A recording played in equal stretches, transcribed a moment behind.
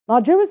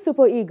Nigeria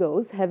Super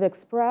Eagles have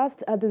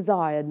expressed a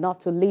desire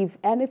not to leave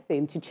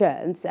anything to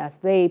chance as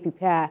they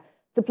prepare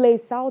to play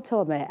Sao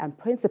Tome and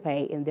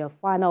Principe in their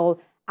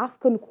final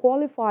AFCON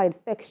qualifying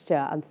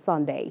fixture on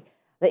Sunday.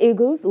 The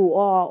Eagles, who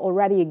are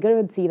already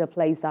guaranteed a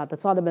place at the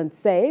tournament,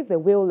 say they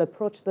will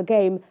approach the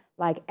game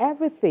like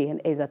everything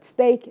is at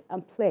stake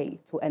and play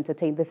to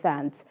entertain the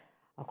fans.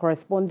 Our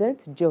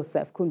correspondent,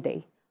 Joseph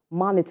Kunde,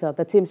 monitored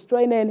the team's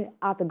training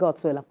at the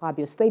Godswill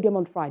Akpabio Stadium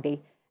on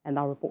Friday and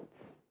now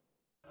reports.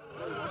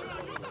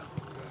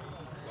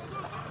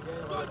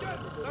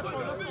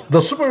 The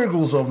Super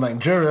Eagles of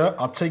Nigeria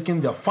are taking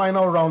their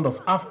final round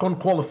of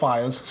AFCON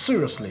qualifiers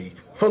seriously,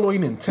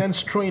 following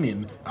intense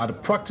training at the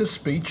practice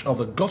pitch of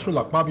the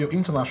Godswill Akpabio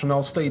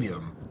International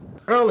Stadium.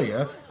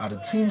 Earlier, at the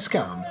team's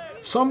camp,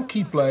 some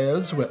key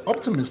players were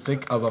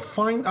optimistic of a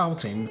fine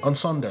outing on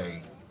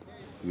Sunday.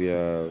 We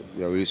are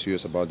really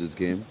serious about this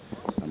game,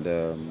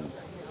 and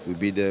we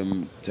beat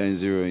them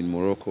 10-0 in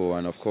Morocco,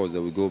 and of course,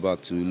 we go back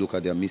to look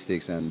at their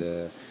mistakes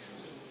and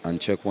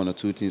check one or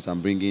two things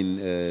and bring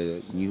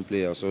in new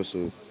players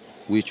also,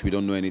 which we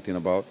don't know anything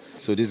about.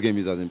 So this game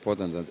is as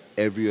important as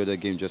every other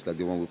game, just like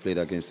the one we played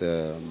against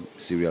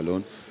Sierra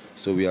Leone.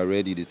 So we are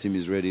ready, the team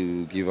is ready, we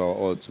will give our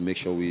all to make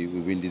sure we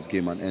win this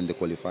game and end the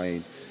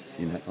qualifying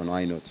on a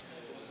high note.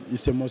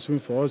 It's a must win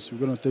for us. We're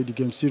going to take the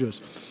game serious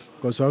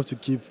because we have to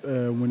keep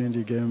winning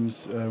the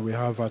games we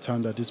have at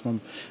hand at this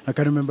moment. I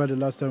can remember the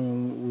last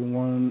time we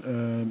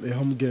won a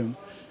home game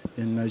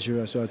in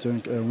Nigeria, so I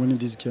think winning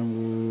this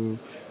game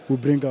will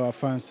bring our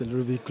fans a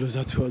little bit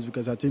closer to us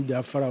because I think they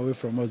are far away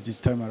from us this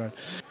time around.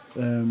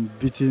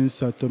 Beating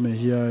Sao Tome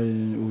here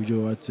in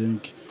Uyo, I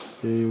think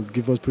it will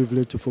give us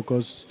privilege to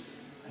focus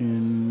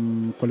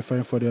in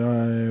qualifying for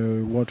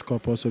the World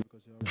Cup also.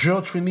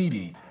 George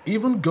Finidi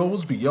even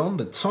goes beyond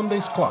the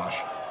Sunday's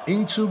clash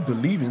into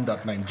believing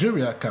that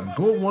Nigeria can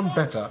go one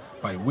better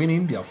by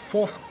winning their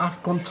fourth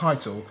AFCON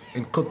title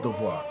in Côte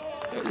d'Ivoire.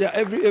 Yeah,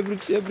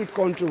 every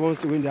country wants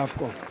to win the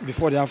AFCON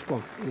before the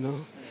AFCON, you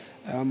know.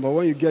 But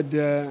when you get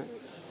there,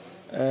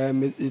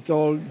 it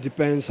all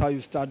depends how you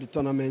start the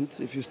tournament.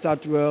 If you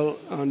start well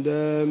and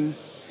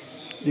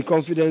the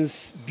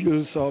confidence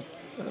builds up,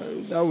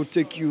 that will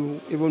take you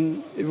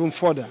even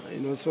further, you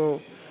know. So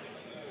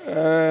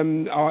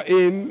our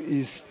aim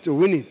is to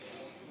win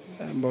it,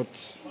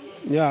 but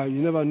yeah,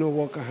 you never know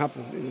what can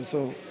happen, you know.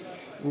 So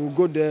we'll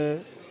go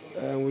there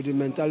with the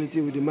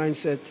mentality, with the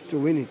mindset to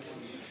win it.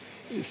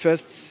 The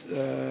first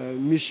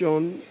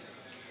mission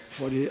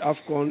for the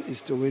AFCON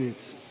is to win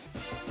it.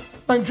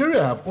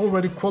 Nigeria have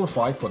already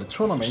qualified for the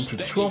tournament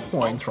with 12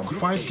 points from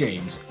 5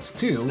 games.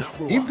 Still,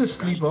 if they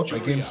slip up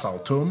against Sao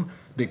Tome,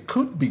 they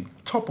could be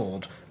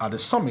toppled at the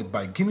summit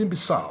by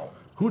Guinea-Bissau,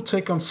 who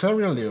take on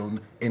Sierra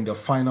Leone in their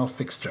final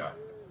fixture.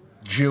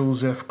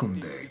 Joseph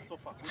Kunde,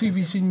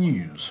 TVC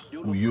News,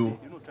 Uyo.